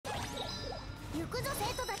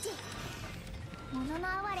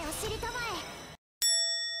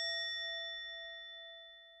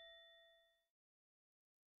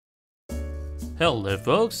Hello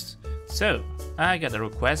folks! So, I got a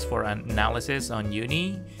request for an analysis on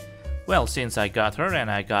Yuni. Well, since I got her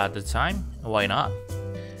and I got the time, why not?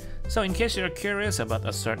 So in case you're curious about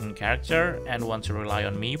a certain character and want to rely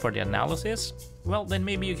on me for the analysis, well then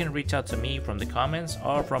maybe you can reach out to me from the comments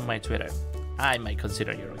or from my Twitter. I might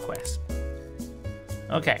consider your request.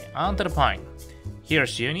 Okay, on to the point.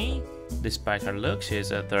 Here's Yuni. Despite her look,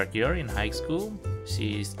 she's a third year in high school.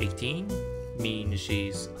 She's 18, means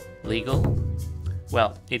she's legal.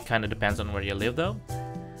 Well, it kinda depends on where you live though.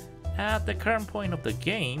 At the current point of the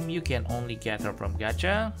game, you can only get her from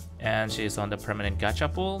gacha, and she's on the permanent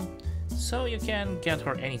gacha pool, so you can get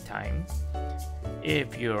her anytime.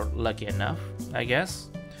 If you're lucky enough, I guess.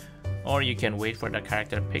 Or you can wait for the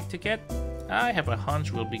character pick ticket. I have a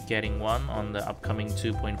hunch we'll be getting one on the upcoming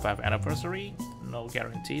 2.5 anniversary, no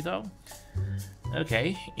guarantee though.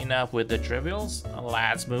 Okay, enough with the trivials,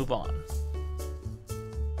 let's move on.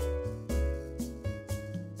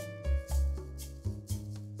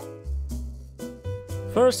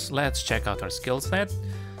 First, let's check out her skill set,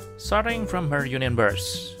 starting from her Union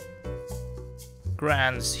Burst.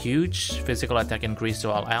 Grants huge physical attack increase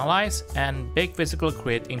to all allies and big physical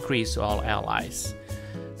crit increase to all allies.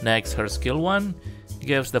 Next, her skill 1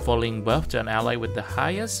 gives the following buff to an ally with the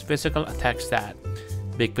highest physical attack stat: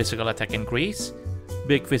 big physical attack increase,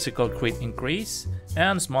 big physical crit increase,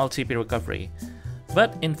 and small TP recovery,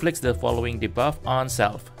 but inflicts the following debuff on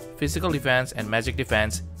self: physical defense and magic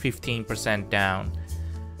defense 15% down.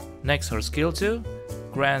 Next, her skill 2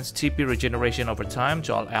 grants TP regeneration over time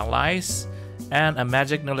to all allies and a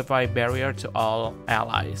magic nullify barrier to all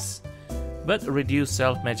allies, but reduce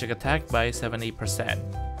self magic attack by 70%.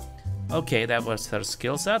 Okay, that was her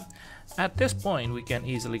skill set. At this point, we can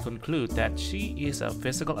easily conclude that she is a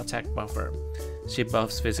physical attack buffer. She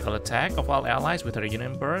buffs physical attack of all allies with her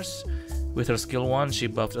Union Burst. With her skill 1, she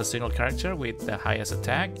buffs a single character with the highest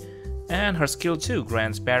attack, and her skill 2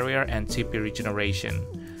 grants barrier and TP regeneration,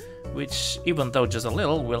 which, even though just a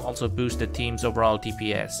little, will also boost the team's overall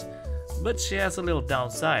DPS. But she has a little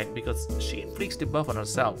downside because she inflicts the buff on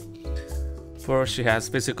herself. First, she has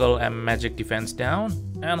physical and magic defense down,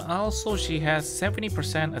 and also she has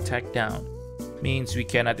 70% attack down. Means we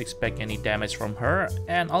cannot expect any damage from her,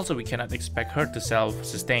 and also we cannot expect her to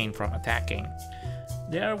self-sustain from attacking.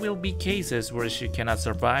 There will be cases where she cannot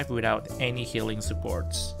survive without any healing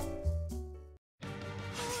supports.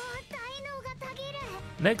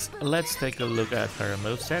 Next, let's take a look at her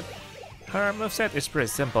moveset. Her moveset is pretty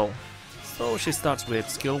simple. So she starts with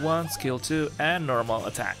skill 1, skill 2, and normal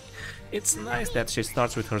attack. It's nice that she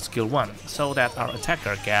starts with her skill 1, so that our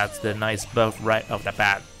attacker gets the nice buff right off the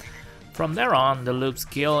bat. From there on, the loop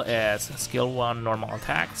skill is skill 1 normal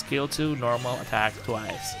attack, skill 2 normal attack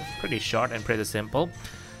twice. Pretty short and pretty simple.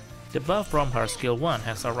 The buff from her skill 1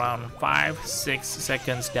 has around 5-6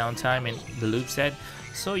 seconds downtime in the loop set,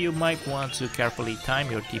 so you might want to carefully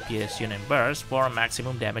time your DPS Union Burst for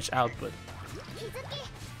maximum damage output.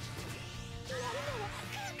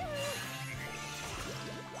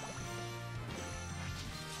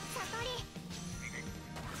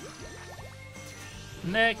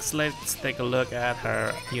 Next, let's take a look at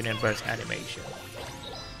her Union Burst animation.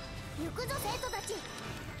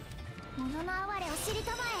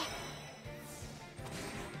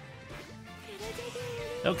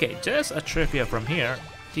 Okay, just a trivia from here.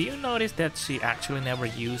 Do you notice that she actually never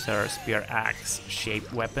used her spear axe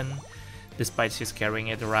shaped weapon, despite she's carrying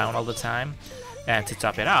it around all the time? And to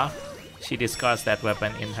top it off, she discards that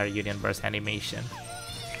weapon in her Union Burst animation.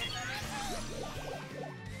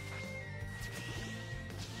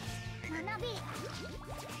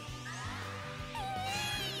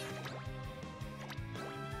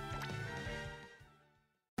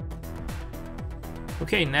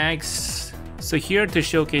 Okay, next. So here to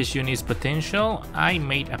showcase Yuni's potential, I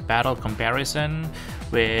made a battle comparison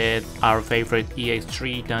with our favorite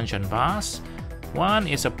EX3 dungeon boss. One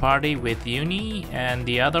is a party with Yuni, and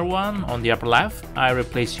the other one, on the upper left, I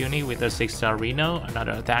replaced Yuni with a 6-star Reno,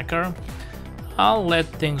 another attacker. I'll let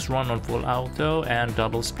things run on full auto and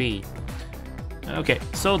double speed. Okay,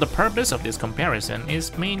 so the purpose of this comparison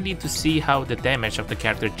is mainly to see how the damage of the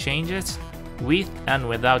character changes with and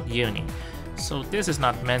without Yuni. So this is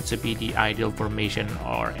not meant to be the ideal formation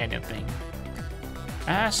or anything.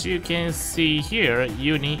 As you can see here,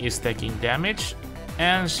 Yuni is taking damage,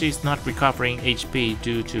 and she's not recovering HP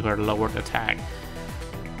due to her lowered attack.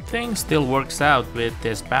 Things still works out with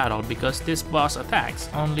this battle because this boss attacks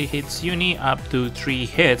only hits Yuni up to 3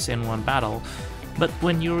 hits in one battle, But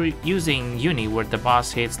when you're using Yuni where the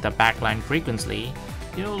boss hits the backline frequently,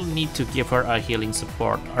 you'll need to give her a healing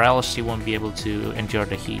support or else she won't be able to endure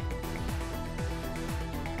the heat.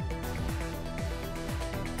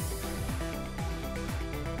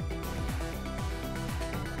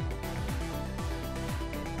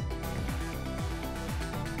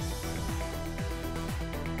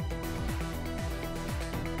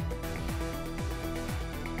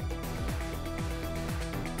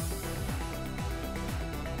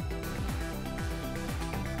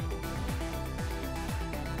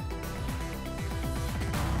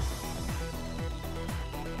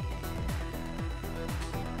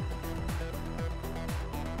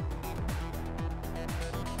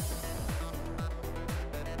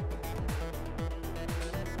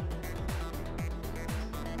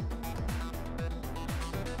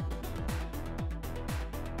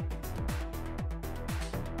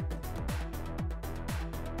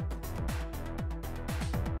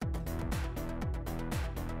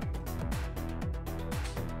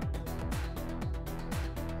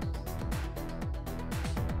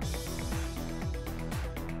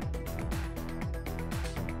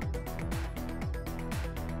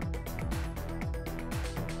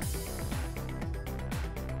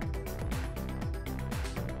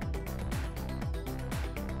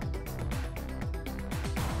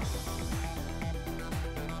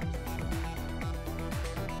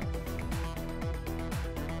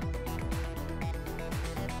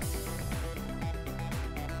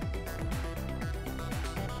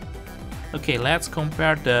 Okay, let's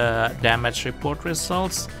compare the damage report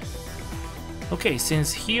results. Okay,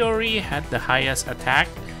 since Hiyori had the highest attack,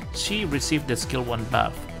 she received the skill 1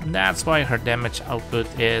 buff. That's why her damage output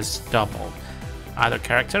is doubled. Other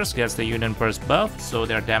characters get the Union Burst buff, so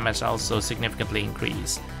their damage also significantly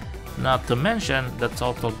increased. Not to mention, the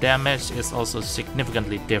total damage is also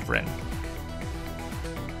significantly different.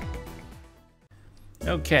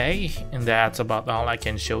 Okay, and that's about all I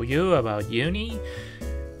can show you about Yuni.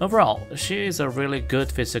 Overall, she is a really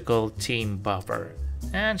good physical team buffer,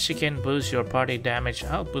 and she can boost your party damage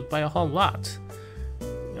output by a whole lot.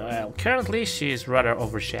 Well, currently she is rather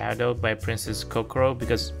overshadowed by Princess Kokoro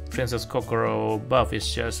because Princess Kokoro buff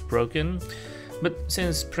is just broken, but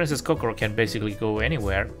since Princess Kokoro can basically go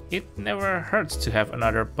anywhere, it never hurts to have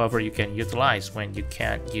another buffer you can utilize when you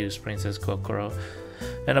can't use Princess Kokoro.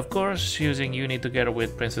 And of course, using Yuni together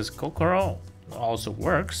with Princess Kokoro also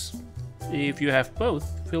works. If you have both,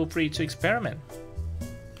 feel free to experiment.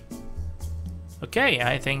 Okay,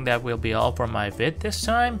 I think that will be all for my vid this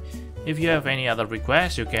time. If you have any other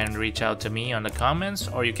requests, you can reach out to me on the comments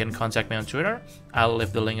or you can contact me on Twitter. I'll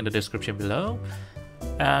leave the link in the description below.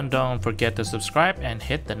 And don't forget to subscribe and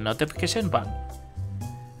hit the notification button.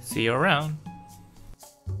 See you around.